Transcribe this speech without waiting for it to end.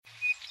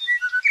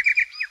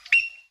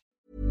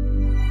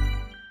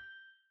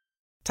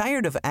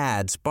Tired of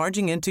ads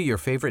barging into your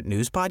favorite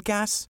news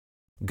podcasts?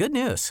 Good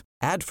news.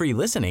 Ad-free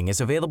listening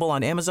is available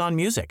on Amazon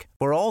Music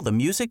for all the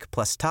music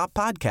plus top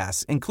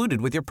podcasts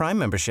included with your Prime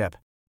membership.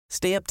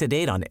 Stay up to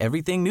date on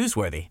everything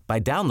newsworthy by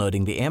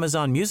downloading the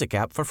Amazon Music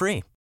app for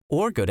free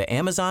or go to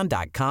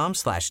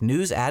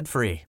amazon.com/news ad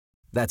free.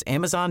 That's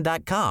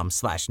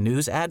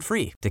amazon.com/news ad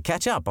free to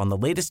catch up on the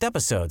latest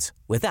episodes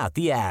without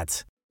the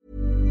ads.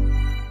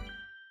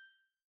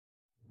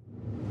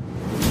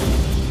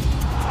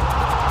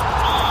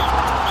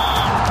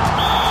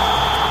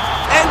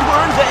 And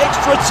we're into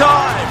extra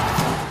time.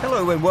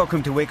 Hello and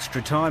welcome to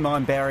Extra Time.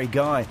 I'm Barry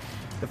Guy.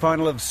 The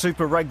final of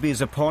Super Rugby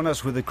is upon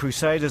us, with the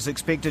Crusaders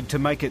expected to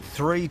make it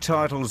 3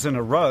 titles in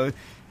a row.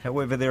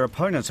 However, their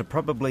opponents are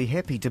probably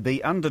happy to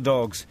be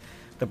underdogs.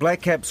 The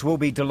Black Caps will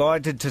be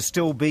delighted to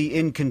still be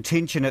in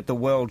contention at the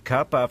World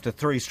Cup after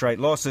 3 straight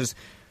losses,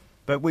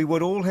 but we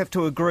would all have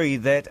to agree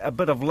that a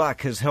bit of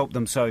luck has helped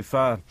them so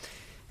far.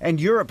 And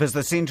Europe is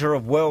the centre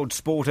of world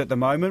sport at the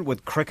moment,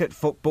 with cricket,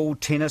 football,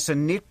 tennis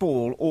and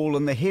netball all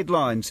in the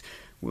headlines.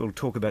 We'll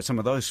talk about some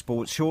of those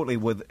sports shortly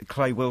with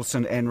Clay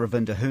Wilson and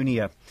Ravinda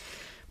Hunia.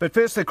 But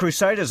first, the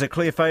Crusaders are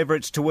clear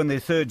favourites to win their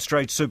 3rd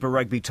straight Super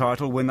Rugby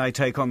title when they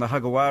take on the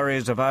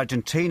Jaguares of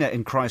Argentina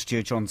in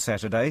Christchurch on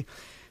Saturday.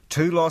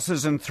 2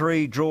 losses and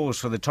 3 draws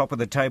for the top of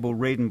the table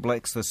Red and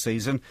Blacks this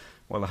season,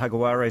 while the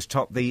Jaguares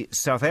topped the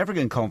South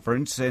African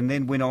Conference and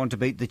then went on to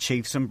beat the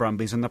Chiefs and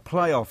Brumbies in the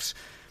playoffs.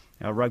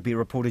 Our rugby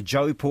reporter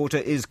Joe Porter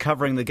is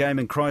covering the game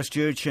in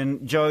Christchurch.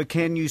 And Joe,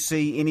 can you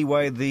see any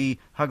way the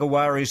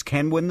Jaguares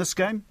can win this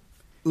game?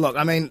 Look,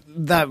 I mean,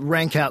 they're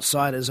rank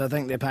outsiders. I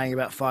think they're paying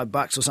about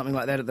 $5 or something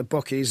like that at the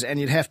bookies, and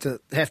you'd have to,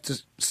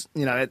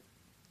 you know,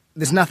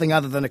 there's nothing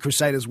other than a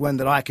Crusaders win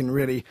that I can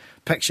really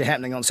picture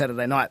happening on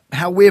Saturday night.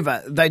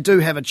 However, they do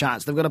have a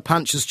chance. They've got a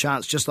puncher's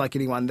chance, just like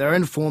anyone. They're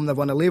in form. They've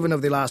won 11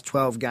 of their last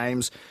 12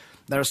 games.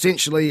 They're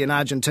essentially an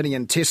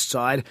Argentinian test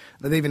side.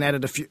 They've even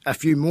added a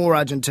few more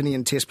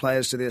Argentinian test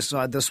players to their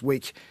side this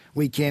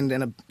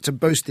weekend to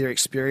boost their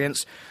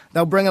experience.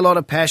 They'll bring a lot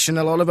of passion,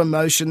 a lot of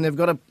emotion. They've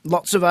got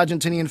lots of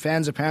Argentinian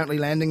fans apparently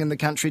landing in the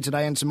country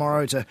today and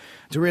tomorrow to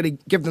really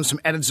give them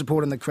some added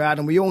support in the crowd.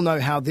 And we all know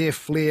how their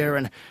flair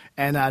and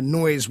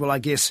noise will, I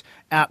guess,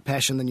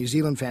 out-passion the New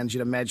Zealand fans,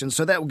 you'd imagine.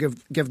 So that will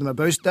give them a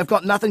boost. They've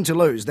got nothing to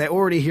lose. They're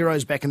already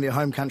heroes back in their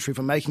home country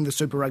for making the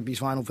Super Rugby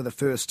final for the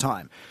first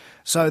time.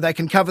 So they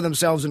can cover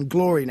themselves in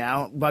glory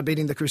now by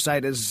beating the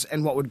Crusaders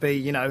in what would be,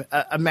 you know,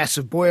 a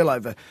massive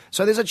boil-over.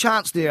 So there's a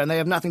chance there, and they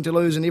have nothing to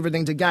lose and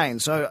everything to gain.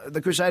 So the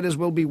Crusaders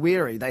will be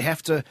wary. They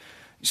have to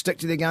stick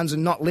to their guns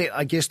and not let,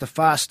 I guess, the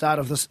fast start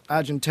of this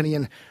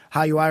Argentinian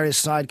Jaguares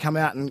side come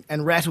out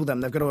and rattle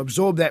them. They've got to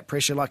absorb that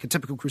pressure like a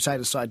typical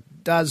Crusaders side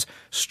does,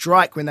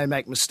 strike when they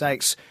make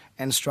mistakes,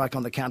 and strike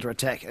on the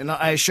counter-attack. And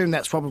I assume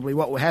that's probably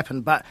what will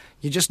happen, but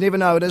you just never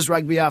know. It is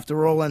rugby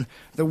after all, and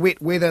the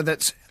wet weather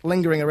that's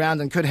lingering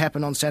around and could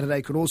happen on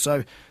Saturday could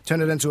also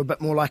turn it into a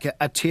bit more like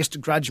a test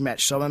grudge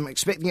match. So I'm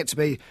expecting it to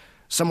be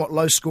somewhat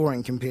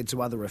low-scoring compared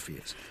to other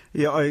affairs.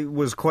 Yeah, I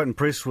was quite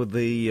impressed with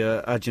the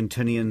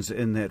Argentinians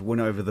in that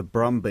win over the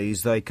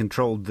Brumbies. They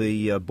controlled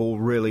the ball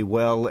really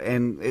well,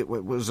 and it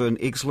was an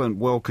excellent,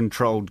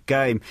 well-controlled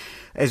game.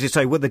 As you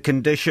say, with the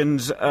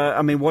conditions,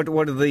 I mean, what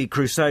do the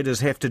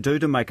Crusaders have to do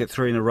to make it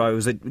 3 in a row?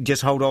 Is it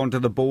just hold on to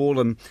the ball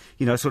and,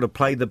 you know, sort of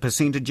play the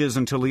percentages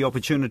until the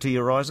opportunity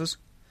arises?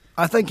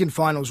 I think in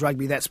finals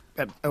rugby, it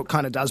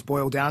kind of does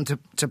boil down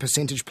to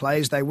percentage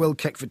plays. They will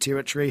kick for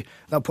territory.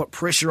 They'll put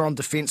pressure on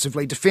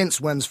defensively.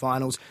 Defence wins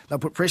finals. They'll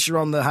put pressure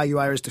on the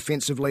Jaguares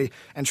defensively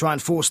and try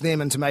and force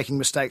them into making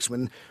mistakes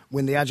when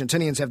the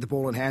Argentinians have the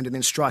ball in hand, and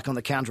then strike on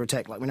the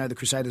counter-attack like we know the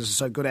Crusaders are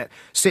so good at.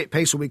 Set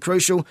piece will be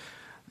crucial.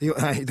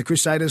 The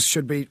Crusaders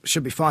should be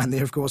fine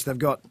there, of course. They've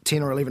got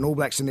 10 or 11 All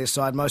Blacks in their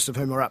side, most of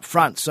whom are up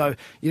front. So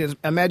you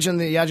imagine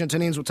the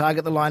Argentinians will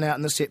target the line out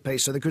in the set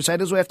piece. So the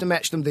Crusaders will have to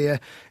match them there,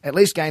 at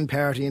least gain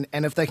parity.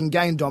 And if they can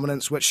gain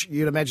dominance, which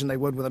you'd imagine they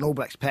would with an All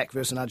Blacks pack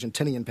versus an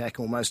Argentinian pack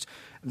almost,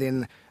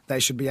 then they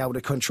should be able to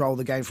control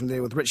the game from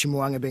there, with Richie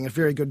Mo'unga being a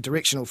very good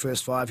directional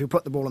first 5. He'll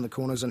put the ball in the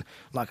corners, and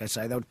like I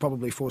say, they'll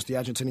probably force the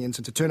Argentinians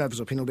into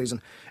turnovers or penalties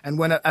and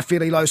win a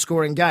fairly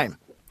low-scoring game.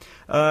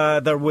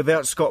 They're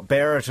without Scott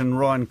Barrett and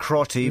Ryan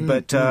Crotty,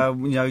 but you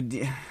know,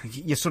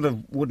 you sort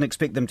of wouldn't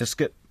expect them to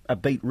skip a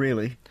beat,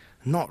 really.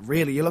 Not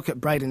really. You look at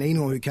Braden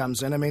Ennor who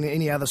comes in. I mean,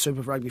 any other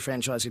Super Rugby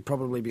franchise he'd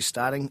probably be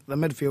starting. The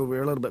midfield,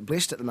 we're a little bit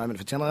blessed at the moment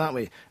for talent, aren't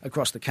we,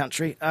 across the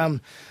country?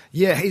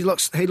 Yeah, he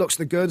looks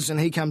the goods, and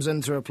he comes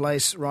in to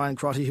replace Ryan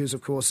Crotty, who's, of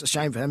course, a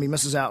shame for him. He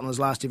misses out on his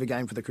last ever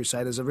game for the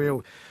Crusaders, a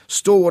real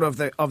stalwart of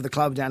the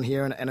club down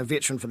here, and a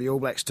veteran for the All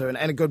Blacks too, and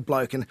a good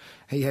bloke. And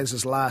he has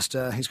his last,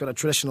 he's got a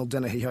traditional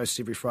dinner he hosts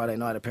every Friday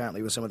night,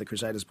 apparently, with some of the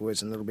Crusaders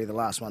boys, and it'll be the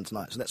last one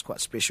tonight, so that's quite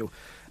special.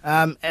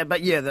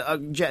 But yeah,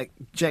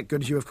 Jack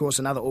Goodhue, of course,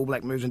 another All Black,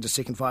 moves into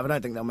second 5. I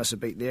don't think they'll miss a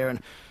beat there.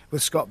 And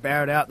with Scott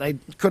Barrett out, they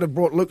could have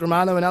brought Luke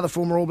Romano, another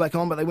former All Black,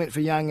 on, but they went for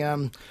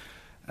young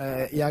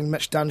young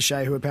Mitch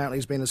Dunshea, who apparently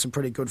has been in some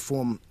pretty good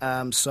form.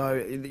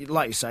 So,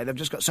 like you say, they've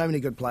just got so many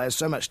good players,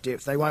 so much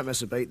depth. They won't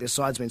miss a beat. Their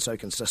side's been so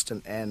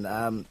consistent, and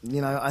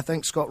I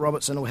think Scott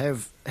Robertson will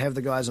have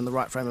the guys in the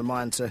right frame of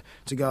mind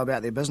to go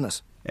about their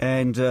business.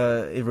 And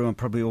everyone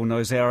probably all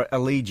knows our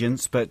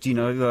allegiance, but,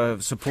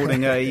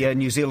 supporting a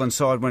New Zealand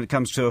side when it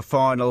comes to a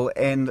final.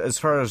 And as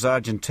far as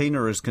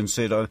Argentina is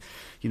concerned,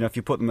 if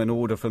you put them in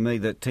order for me,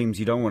 the teams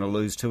you don't want to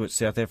lose to, it's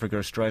South Africa,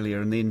 Australia,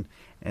 and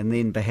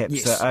then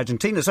perhaps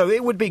Argentina. So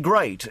it would be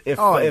great if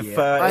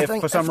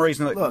for some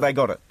reason they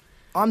got it.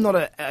 I'm not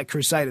a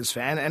Crusaders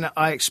fan, and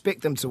I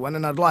expect them to win,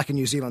 and I'd like a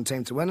New Zealand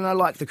team to win, and I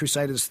like the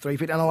Crusaders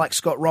three-peat, and I like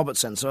Scott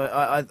Robertson, so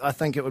I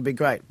think it would be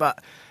great.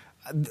 But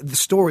the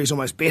story is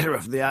almost better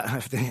if the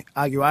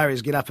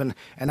Aguares get up and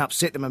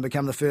upset them and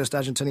become the first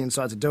Argentinian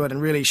side to do it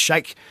and really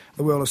shake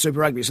the world of Super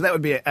Rugby. So that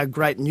would be a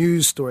great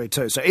news story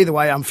too. So either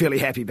way, I'm fairly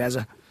happy,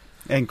 Bazza.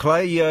 And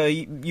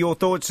Clay, your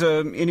thoughts,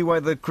 any way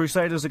the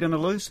Crusaders are going to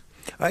lose?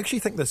 I actually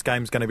think this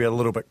game's going to be a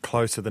little bit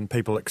closer than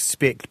people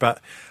expect,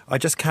 but I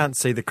just can't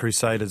see the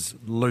Crusaders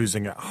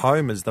losing at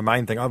home is the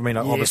main thing. I mean,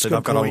 obviously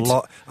they've got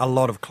a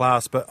lot of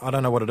class, but I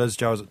don't know what it is,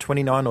 Joe. Is it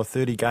 29 or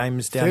 30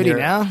 games down 30 there?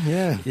 30 now,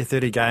 yeah. Yeah,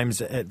 30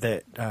 games at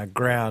that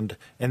ground,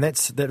 and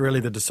that's really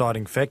the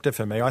deciding factor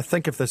for me. I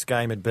think if this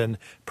game had been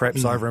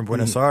perhaps over in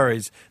Buenos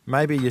Aires,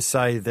 maybe you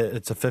say that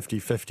it's a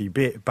 50-50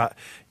 bet, but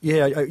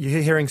yeah,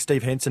 you're hearing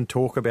Steve Hansen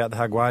talk about the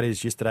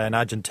Jaguares yesterday and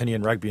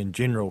Argentinian rugby in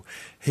general.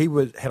 He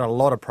had a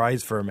lot of praise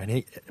for him, and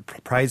he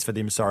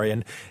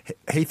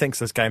thinks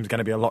this game's going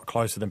to be a lot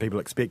closer than people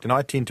expect, and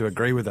I tend to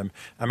agree with him.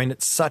 I mean,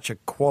 it's such a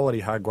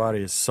quality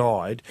Jaguares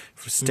side,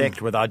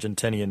 stacked with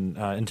Argentinian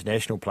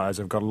international players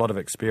who've got a lot of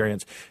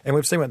experience, and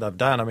we've seen what they've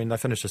done. I mean, they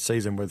finished the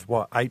season with,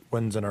 8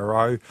 wins in a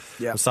row,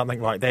 or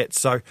something like that.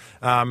 So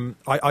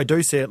I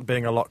do see it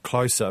being a lot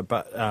closer,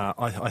 but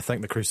I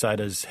think the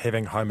Crusaders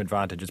having home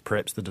advantage is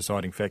perhaps the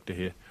deciding factor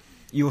here.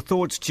 Your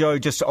thoughts, Joe,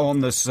 just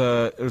on this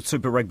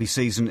Super Rugby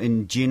season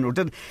in general.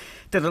 Did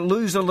it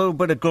lose a little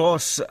bit of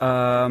gloss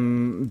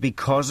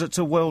because it's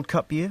a World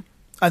Cup year?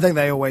 I think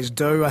they always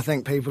do. I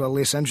think people are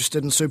less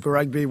interested in Super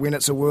Rugby when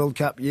it's a World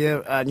Cup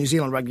year. New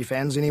Zealand rugby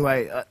fans,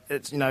 anyway,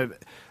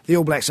 the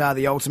All Blacks are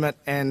the ultimate,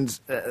 and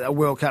a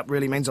World Cup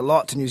really means a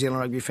lot to New Zealand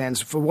rugby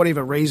fans. For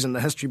whatever reason,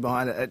 the history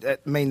behind it,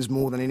 it means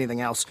more than anything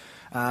else.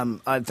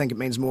 I think it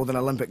means more than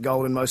Olympic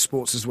gold in most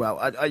sports as well.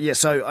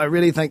 So I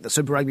really think that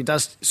Super Rugby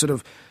does sort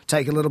of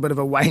take a little bit of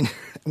a wane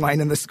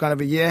in this kind of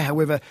a year.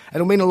 However,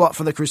 it'll mean a lot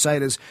for the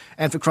Crusaders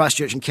and for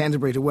Christchurch and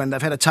Canterbury to win.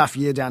 They've had a tough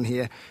year down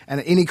here,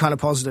 and any kind of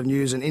positive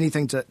news and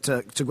anything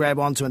to grab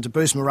onto and to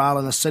boost morale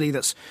in a city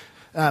that's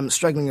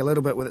struggling a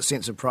little bit with its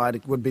sense of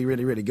pride would be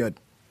really, really good.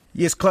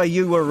 Yes, Clay,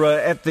 you were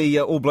at the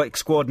All Black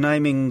squad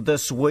naming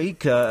this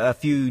week, a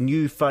few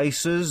new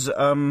faces,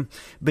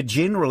 but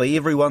generally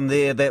everyone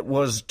there that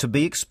was to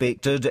be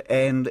expected,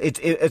 and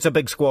it's a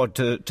big squad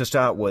to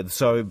start with,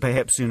 so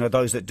perhaps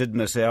those that did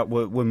miss out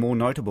were more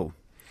notable.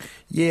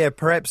 Yeah,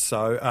 perhaps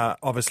so.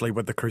 Obviously,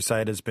 with the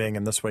Crusaders being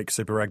in this week's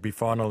Super Rugby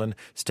final and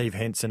Steve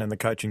Hansen and the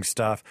coaching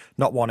staff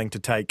not wanting to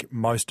take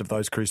most of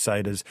those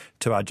Crusaders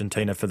to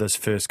Argentina for this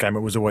first game, it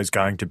was always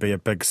going to be a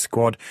big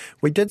squad.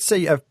 We did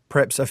see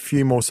perhaps a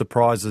few more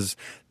surprises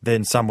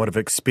than some would have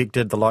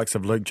expected, the likes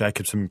of Luke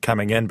Jacobson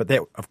coming in, but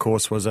that, of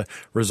course, was a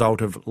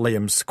result of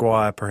Liam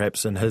Squire,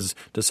 perhaps, in his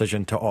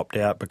decision to opt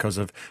out because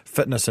of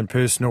fitness and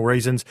personal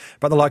reasons.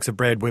 But the likes of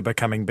Brad Weber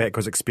coming back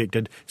was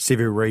expected,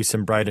 Sevu Reece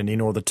and Braden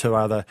Ennor, the two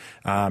other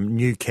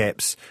new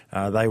caps,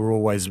 they were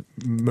always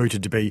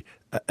mooted to be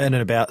in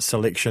and about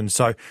selection.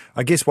 So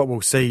I guess what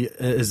we'll see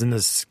is in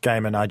this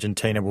game in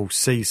Argentina, we'll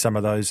see some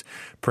of those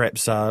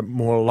perhaps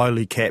more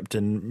lowly capped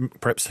and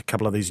perhaps a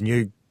couple of these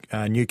new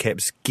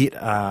caps get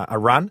a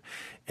run,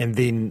 and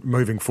then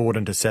moving forward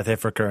into South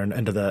Africa and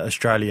into the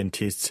Australian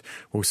tests,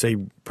 we'll see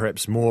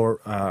perhaps a more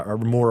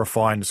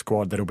refined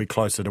squad that'll be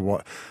closer to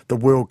what the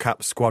World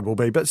Cup squad will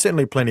be. But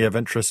certainly plenty of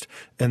interest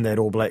in that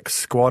All Blacks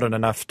squad, and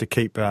enough to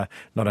keep not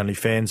only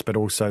fans but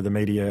also the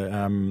media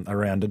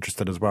around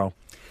interested as well.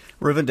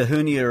 Ravinda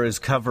Hunia is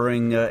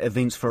covering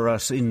events for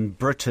us in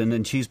Britain,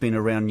 and she's been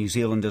around New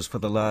Zealanders for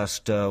the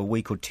last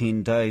week or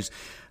 10 days.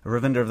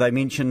 Ravinda, have they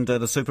mentioned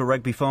the Super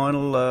Rugby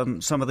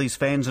final, some of these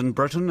fans in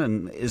Britain,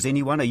 and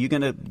are you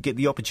going to get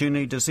the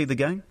opportunity to see the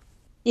game?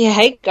 Yeah,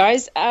 hey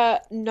guys.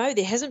 No,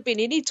 there hasn't been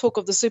any talk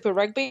of the Super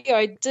Rugby.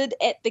 I did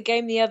at the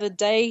game the other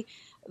day,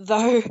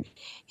 though,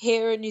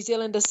 hear a New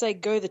Zealander say,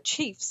 "Go the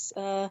Chiefs."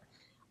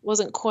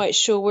 Wasn't quite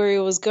sure where he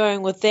was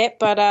going with that,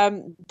 but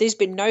there's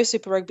been no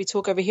Super Rugby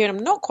talk over here, and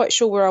I'm not quite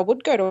sure where I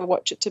would go to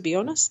watch it, to be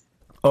honest.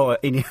 Oh,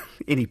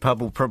 any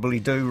pub will probably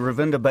do,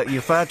 Ravinda, but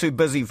you're far too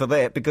busy for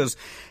that, because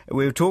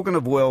we were talking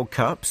of World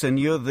Cups, and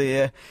you're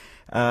there.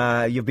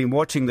 You've been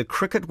watching the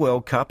Cricket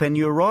World Cup, and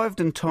you arrived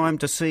in time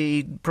to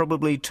see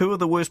probably two of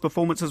the worst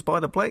performances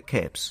by the Black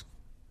Caps.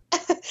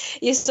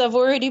 Yes, I've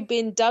already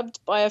been dubbed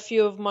by a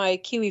few of my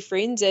Kiwi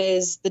friends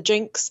as the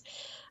Jinx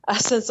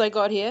since I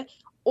got here,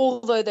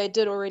 although they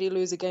did already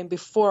lose a game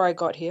before I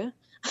got here.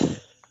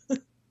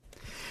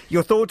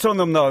 Your thoughts on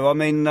them, though? I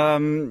mean,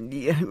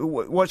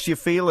 what's your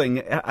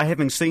feeling,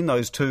 having seen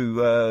those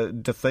two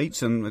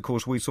defeats, and of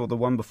course we saw the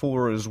one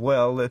before as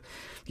well? They're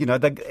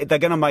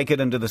going to make it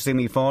into the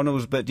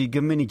semi-finals, but do you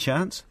give them any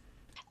chance?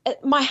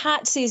 My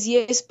heart says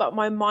yes, but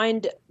my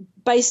mind,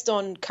 based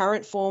on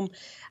current form,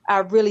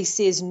 really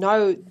says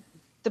no.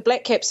 The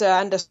Black Caps are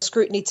under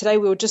scrutiny today.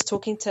 We were just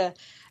talking to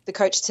the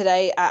coach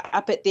today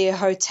up at their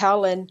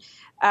hotel, and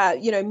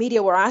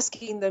media were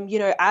asking them,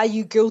 are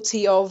you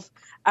guilty of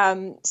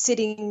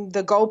setting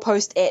the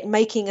goalpost at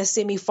making a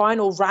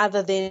semi-final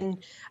rather than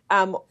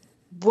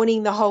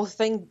winning the whole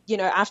thing,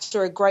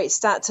 after a great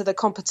start to the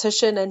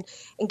competition? And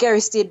Gary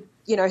Stead,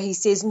 he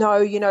says,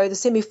 no, the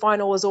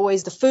semi-final was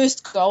always the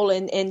first goal,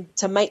 and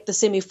to make the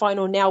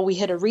semi-final now we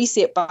hit a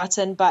reset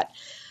button. But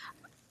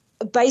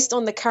based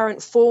on the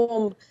current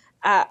form,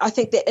 I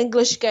think the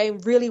English game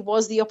really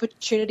was the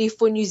opportunity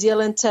for New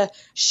Zealand to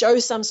show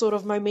some sort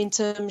of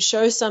momentum,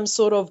 show some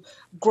sort of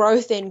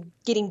growth and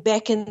getting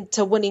back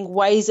into winning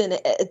ways, and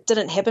it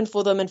didn't happen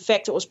for them. In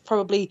fact, it was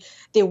probably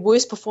their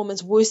worst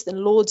performance, worse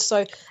than Lord's.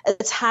 So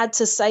it's hard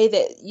to say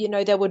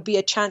that, there would be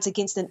a chance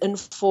against an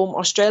informed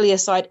Australia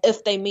side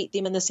if they meet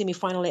them in the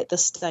semi-final at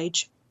this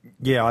stage.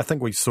 Yeah, I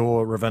think we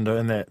saw, Ravinda,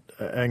 in that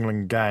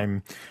England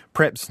game,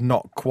 perhaps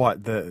not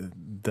quite the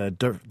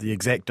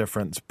exact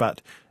difference,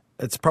 but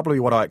it's probably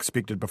what I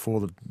expected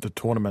before the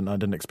tournament. I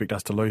didn't expect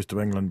us to lose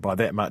to England by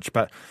that much,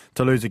 but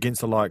to lose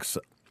against the likes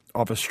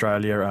of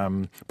Australia,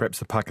 perhaps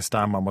the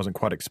Pakistan one wasn't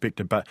quite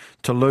expected, but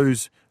to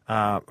lose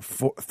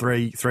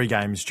three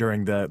games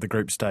during the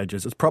group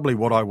stages is probably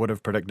what I would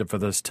have predicted for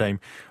this team.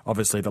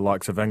 Obviously, the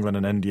likes of England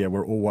and India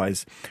were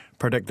always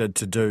predicted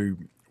to do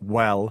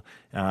well.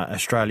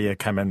 Australia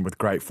came in with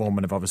great form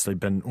and have obviously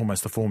been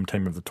almost the form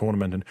team of the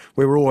tournament, and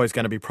we were always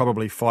going to be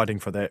probably fighting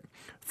for that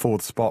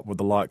fourth spot with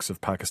the likes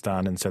of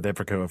Pakistan and South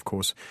Africa, who of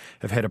course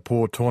have had a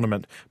poor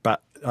tournament.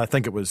 But I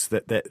think it was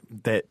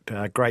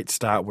that great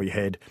start we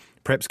had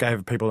perhaps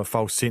gave people a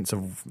false sense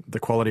of the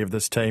quality of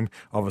this team.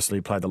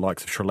 Obviously played the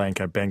likes of Sri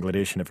Lanka,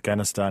 Bangladesh and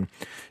Afghanistan.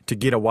 To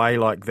get away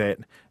like that,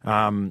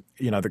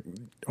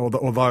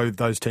 although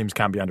those teams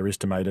can't be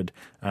underestimated,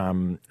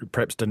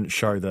 perhaps didn't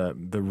show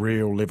the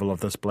real level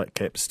of this Black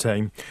Caps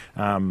team.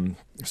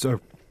 So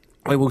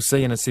we will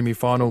see in a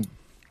semi-final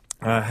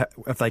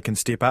if they can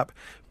step up,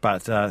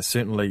 but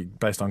certainly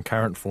based on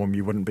current form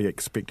you wouldn't be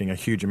expecting a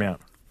huge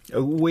amount.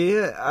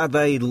 Where are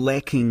they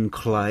lacking,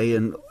 Clay,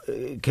 and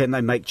can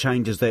they make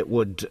changes that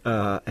would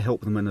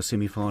help them in a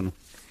semi-final?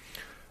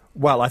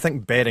 Well, I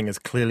think batting is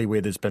clearly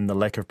where there's been the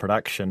lack of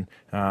production.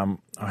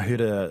 I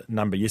heard a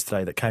number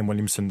yesterday that Kane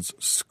Williamson's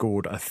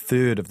scored a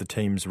third of the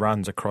team's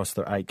runs across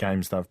the 8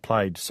 games they've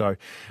played. So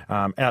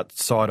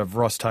outside of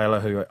Ross Taylor,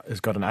 who has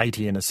got an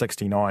 80 and a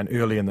 69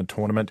 early in the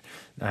tournament,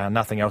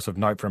 nothing else of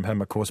note from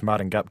him. Of course,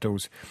 Martin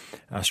Guptill's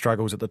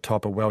struggles at the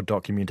top are well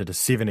documented, a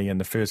 70 in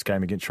the first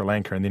game against Sri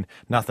Lanka, and then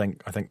nothing,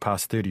 I think,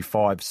 past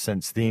 35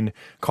 since then.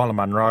 Colin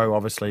Munro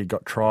obviously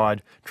got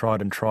tried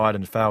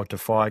and failed to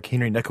fire.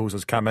 Henry Nicholls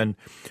has come in,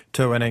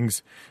 2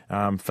 innings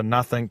for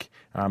nothing.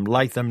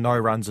 Latham, no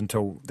runs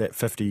until that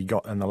 50 he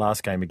got in the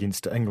last game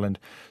against England.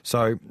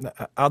 So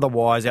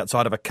otherwise,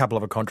 outside of a couple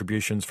of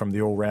contributions from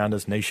the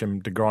all-rounders,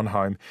 Neesham, de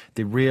Gronholm,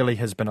 there really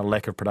has been a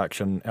lack of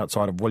production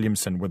outside of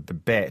Williamson with the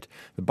bat.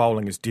 The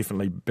bowling has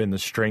definitely been the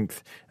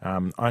strength.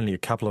 Only a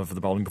couple of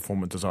the bowling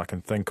performances I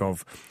can think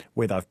of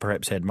where they've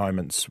perhaps had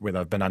moments where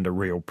they've been under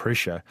real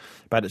pressure.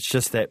 But it's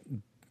just that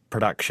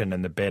production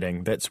and the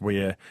batting, that's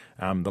where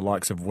the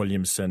likes of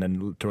Williamson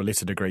and to a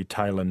lesser degree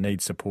Taylor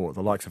need support.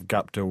 The likes of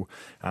Guptill,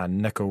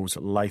 Nicholls,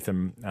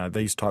 Latham,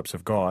 these types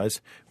of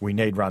guys, we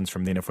need runs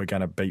from them if we're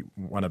going to beat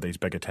one of these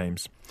bigger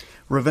teams.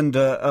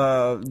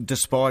 Ravinda,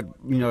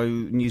 despite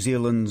New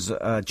Zealand's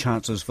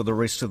chances for the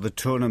rest of the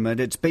tournament,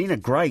 it's been a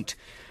great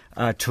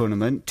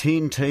tournament,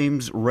 10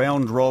 teams,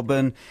 round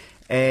robin.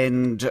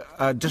 And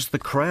just the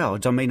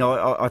crowds. I mean,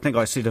 I think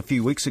I said a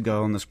few weeks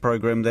ago on this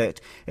program that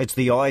it's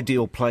the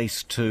ideal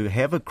place to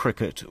have a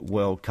cricket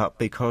World Cup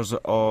because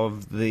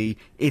of the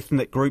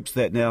ethnic groups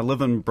that now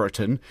live in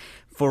Britain.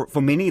 For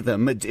many of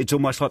them, it's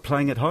almost like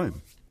playing at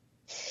home.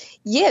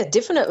 Yeah,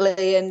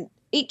 definitely. And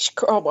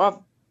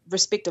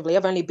respectively,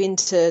 I've only been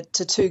to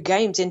 2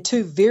 games and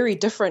 2 very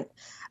different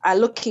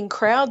looking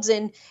crowds,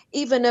 and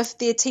even if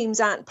their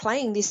teams aren't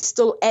playing, they're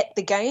still at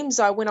the games.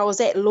 When I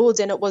was at Lord's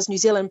and it was New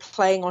Zealand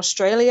playing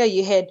Australia,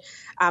 you had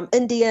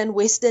Indian,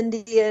 West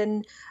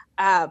Indian,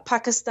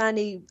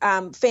 Pakistani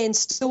fans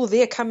still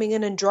there coming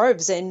in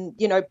droves and,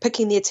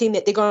 picking their team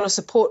that they're going to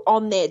support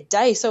on that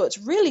day. So it's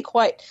really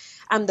quite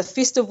the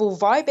festival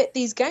vibe at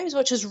these games,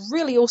 which is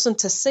really awesome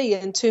to see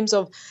in terms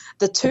of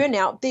the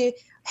turnout. There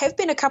have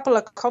been a couple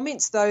of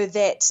comments, though,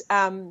 that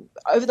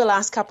over the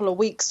last couple of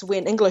weeks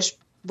when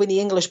the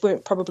English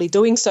weren't probably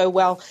doing so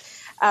well,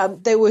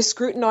 they were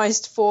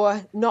scrutinised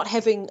for not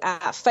having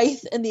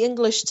faith in the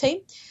English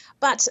team.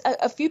 But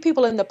a few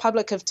people in the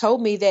public have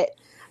told me that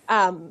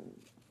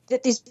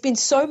that there's been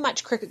so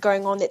much cricket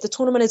going on, that the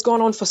tournament has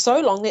gone on for so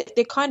long that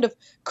they're kind of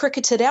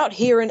cricketed out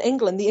here in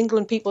England, the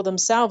England people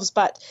themselves.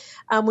 But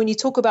when you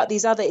talk about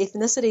these other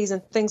ethnicities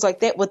and things like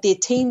that with their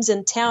teams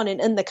in town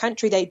and in the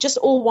country, they just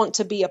all want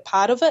to be a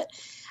part of it.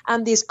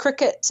 There's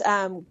cricket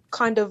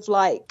kind of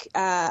like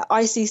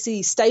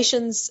ICC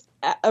stations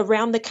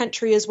around the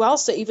country as well.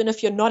 So even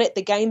if you're not at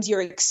the games,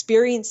 you're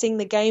experiencing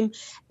the game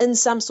in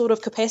some sort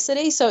of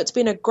capacity. So it's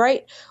been a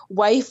great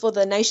way for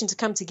the nation to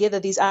come together,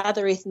 these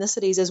other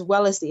ethnicities as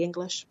well as the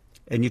English.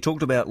 And you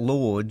talked about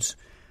Lords.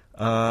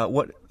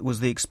 What was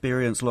the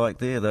experience like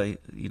there? They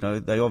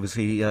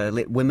obviously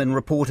let women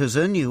reporters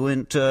in. You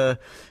weren't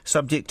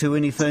subject to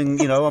anything.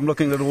 I'm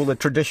looking at all the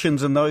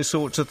traditions and those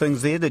sorts of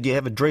things there. Did you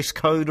have a dress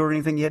code or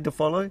anything you had to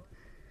follow?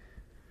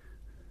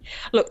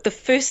 Look, the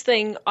first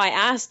thing I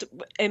asked,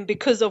 and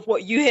because of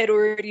what you had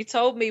already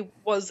told me,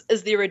 was,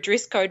 is there a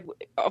dress code?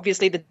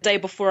 Obviously, the day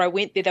before I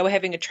went there, they were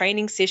having a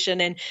training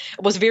session and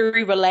it was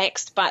very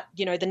relaxed. But,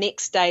 the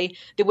next day,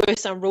 there were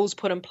some rules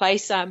put in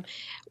place.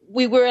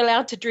 We were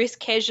allowed to dress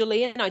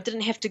casually, and I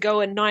didn't have to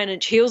go in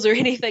 9-inch heels or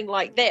anything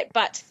like that.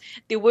 But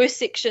there were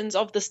sections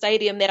of the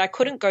stadium that I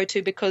couldn't go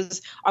to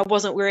because I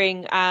wasn't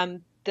wearing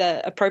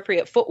the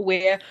appropriate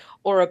footwear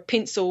or a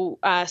pencil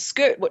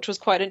skirt, which was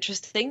quite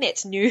interesting.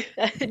 That's a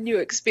new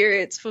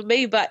experience for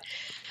me. But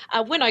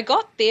when I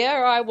got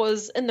there, I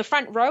was in the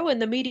front row in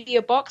the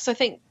media box. I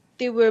think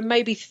there were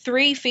maybe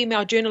 3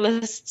 female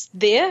journalists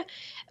there,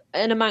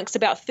 and amongst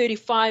about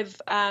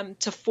 35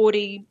 to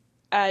 40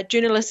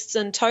 journalists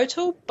in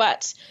total.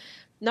 But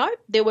no,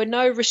 there were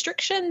no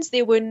restrictions.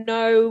 There were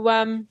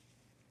no...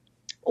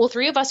 all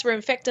 3 of us were,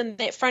 in fact, in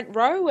that front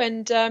row.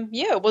 And,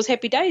 it was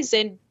happy days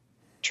and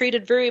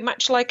treated very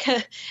much like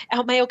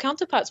our male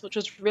counterparts, which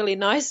was really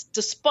nice,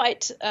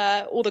 despite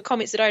all the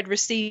comments that I had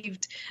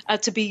received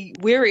to be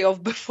wary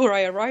of before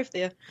I arrived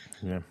there.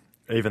 Yeah,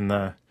 even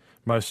the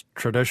most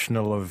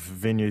traditional of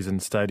venues and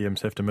stadiums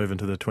have to move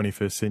into the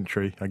 21st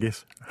century, I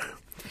guess.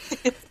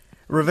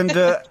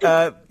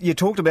 Ravinda, you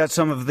talked about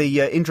some of the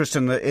interest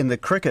in the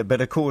cricket,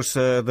 but of course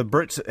the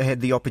Brits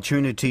had the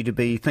opportunity to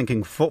be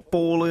thinking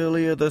football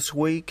earlier this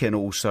week, and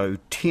also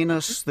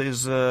tennis.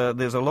 There's a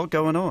lot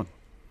going on.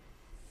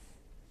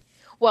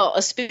 Well,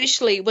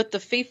 especially with the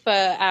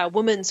FIFA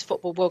Women's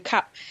Football World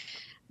Cup,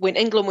 when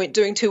England weren't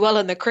doing too well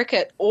in the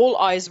cricket, all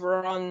eyes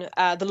were on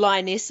the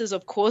Lionesses,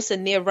 of course,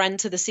 and their run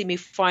to the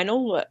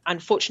semi-final.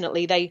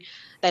 Unfortunately, they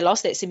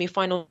lost that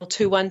semi-final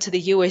 2-1 to the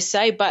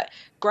USA, but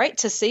great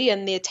to see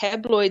in their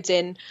tabloids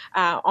and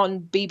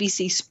on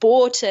BBC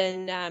Sport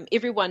and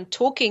everyone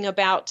talking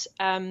about,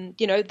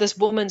 this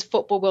Women's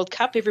Football World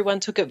Cup. Everyone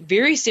took it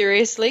very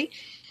seriously.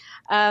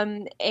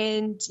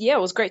 It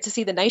was great to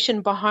see the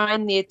nation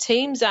behind their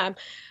teams.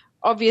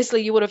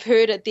 Obviously, you would have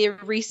heard at their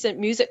recent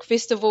music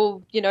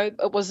festival,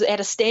 it was at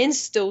a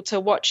standstill to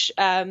watch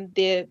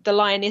the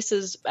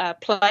Lionesses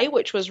play,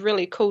 which was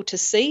really cool to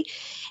see.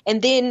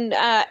 And then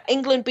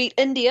England beat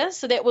India,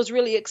 so that was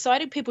really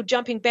exciting. People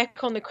jumping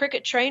back on the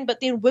cricket train, but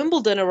then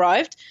Wimbledon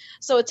arrived,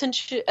 so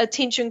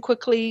attention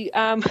quickly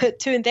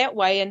turned that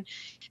way. And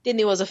then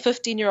there was a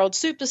 15-year-old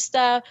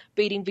superstar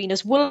beating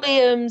Venus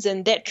Williams,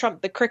 and that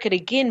trumped the cricket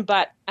again.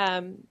 But,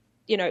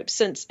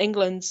 since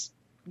England's,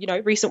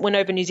 recent win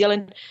over New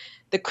Zealand,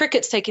 the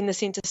cricket's taking the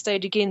centre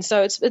stage again.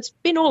 So it's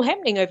been all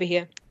happening over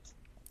here.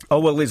 Oh,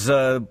 well, there's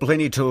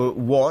plenty to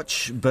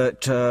watch,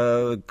 but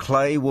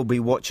Clay will be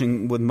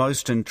watching with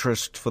most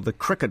interest for the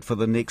cricket for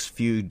the next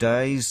few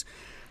days.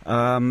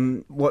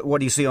 What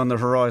do you see on the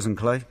horizon,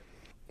 Clay?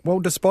 Well,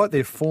 despite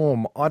their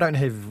form, I don't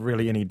have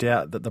really any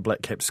doubt that the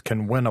Black Caps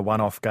can win a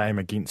one-off game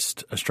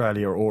against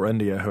Australia or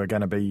India, who are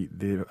going to be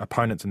their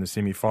opponents in the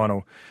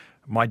semi-final.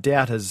 My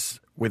doubt is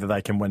whether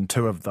they can win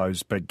 2 of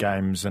those big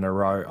games in a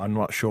row. I'm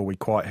not sure we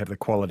quite have the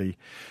quality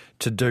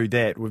to do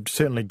that. We've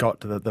certainly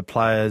got the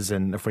players,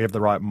 and if we have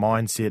the right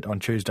mindset on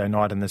Tuesday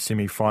night in the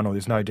semi-final,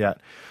 there's no doubt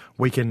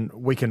we can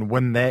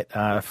win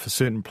that. For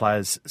certain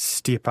players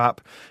step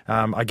up.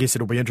 I guess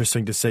it'll be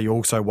interesting to see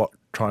also what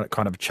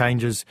kind of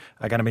changes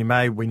are going to be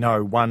made. We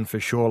know one for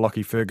sure,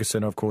 Lockie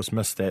Ferguson, of course,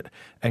 missed that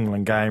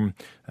England game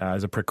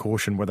as a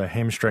precaution with a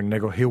hamstring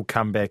niggle. He'll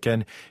come back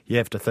in. You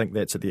have to think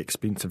that's at the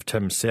expense of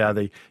Tim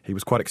Southee. He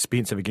was quite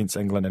expensive against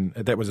England, and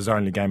that was his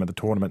only game of the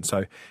tournament,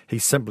 so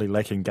he's simply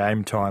lacking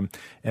game time.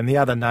 And the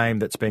other name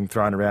that's being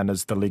thrown around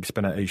is the leg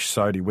spinner Ish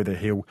Sodhi, whether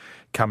he'll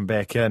come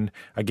back in.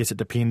 I guess it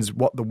depends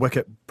what the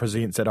wicket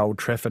presents at Old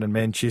Trafford in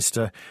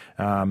Manchester.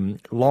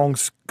 Long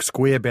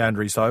square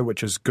boundaries, though,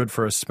 which is good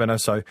for a spinner,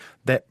 so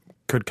that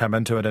could come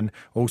into it. And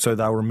also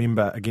they'll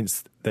remember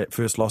against that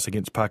first loss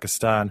against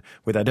Pakistan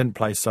where they didn't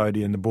play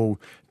Sodhi and the ball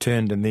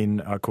turned, and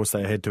then of course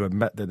they had to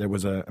admit that there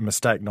was a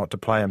mistake not to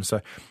play him.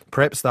 So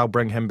perhaps they'll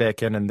bring him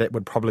back in, and that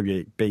would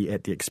probably be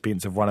at the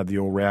expense of one of the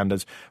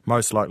all-rounders,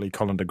 most likely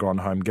Colin de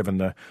Grandhomme, given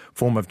the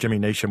form of Jimmy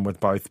Neesham with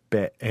both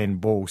bat and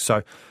ball.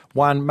 So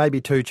one,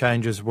 maybe two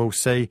changes, we'll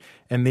see,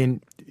 and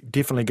then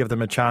definitely give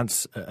them a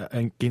chance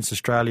against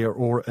Australia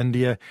or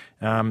India,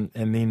 and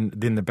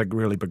then the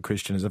really big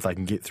question is if they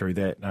can get through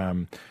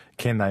that.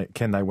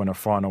 Can they win a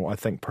final? I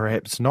think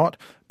perhaps not,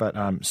 but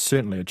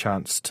certainly a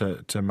chance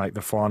to make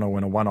the final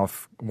in a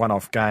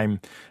one-off game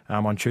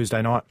on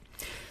Tuesday night.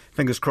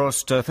 Fingers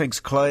crossed.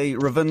 Thanks, Clay.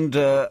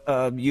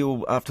 Ravinda,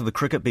 you'll, after the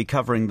cricket, be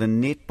covering the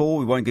netball.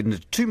 We won't get into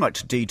too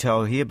much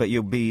detail here, but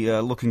you'll be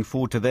looking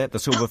forward to that. The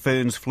Silver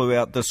Ferns flew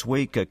out this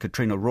week.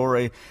 Katrina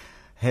Rore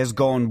has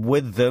gone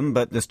with them,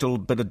 but there's still a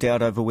bit of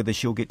doubt over whether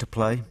she'll get to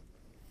play.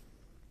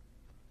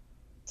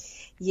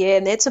 Yeah,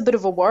 and that's a bit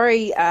of a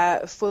worry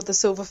for the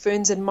Silver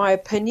Ferns, in my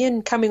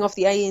opinion. Coming off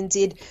the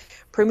ANZ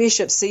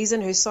Premiership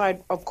season, her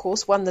side, of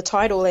course, won the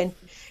title, and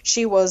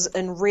she was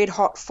in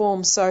red-hot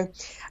form. So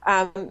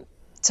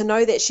to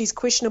know that she's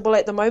questionable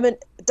at the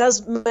moment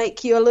does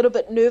make you a little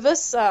bit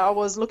nervous. I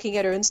was looking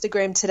at her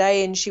Instagram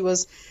today, and she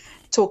was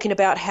talking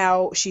about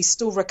how she's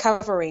still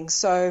recovering.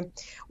 So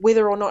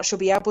whether or not she'll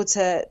be able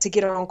to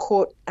get her on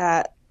court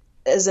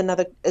is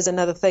another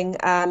thing.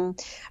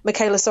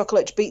 Michaela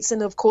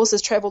Sokolic-Beatson, of course,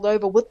 has travelled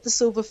over with the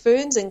Silver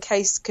Ferns in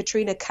case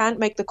Katrina can't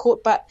make the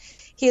court, but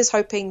here's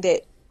hoping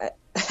that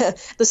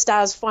the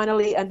stars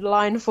finally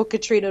align for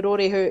Katrina Rore,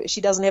 who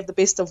she doesn't have the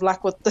best of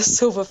luck with the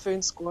Silver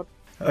Fern squad.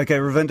 Okay,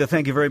 Ravinda,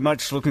 thank you very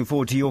much. Looking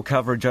forward to your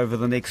coverage over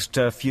the next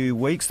few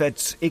weeks.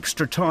 That's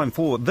extra time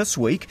for this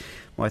week.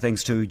 My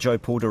thanks to Joe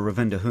Porter,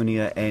 Ravinda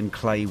Hunia and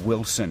Clay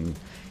Wilson.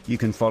 You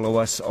can follow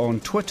us on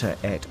Twitter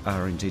at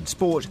RNZ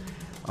Sport.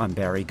 I'm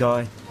Barry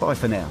Guy. Bye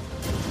for now.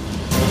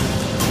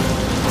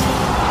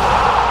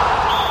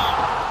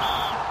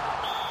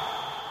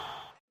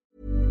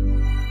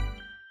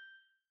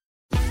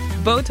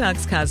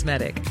 Botox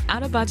Cosmetic,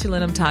 out of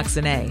botulinum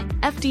toxin A,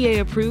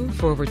 FDA approved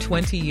for over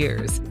 20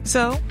 years.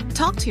 So,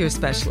 talk to your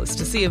specialist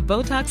to see if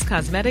Botox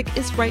Cosmetic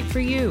is right for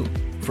you.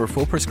 For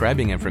full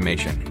prescribing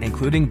information,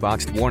 including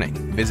boxed warning,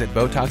 visit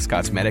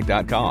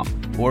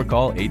BotoxCosmetic.com or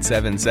call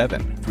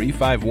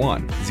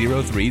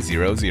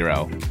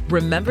 877-351-0300.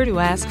 Remember to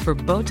ask for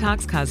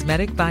Botox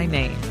Cosmetic by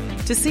name.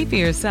 To see for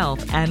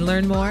yourself and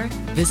learn more,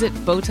 visit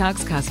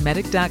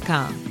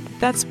BotoxCosmetic.com.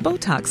 That's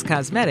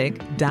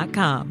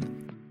BotoxCosmetic.com.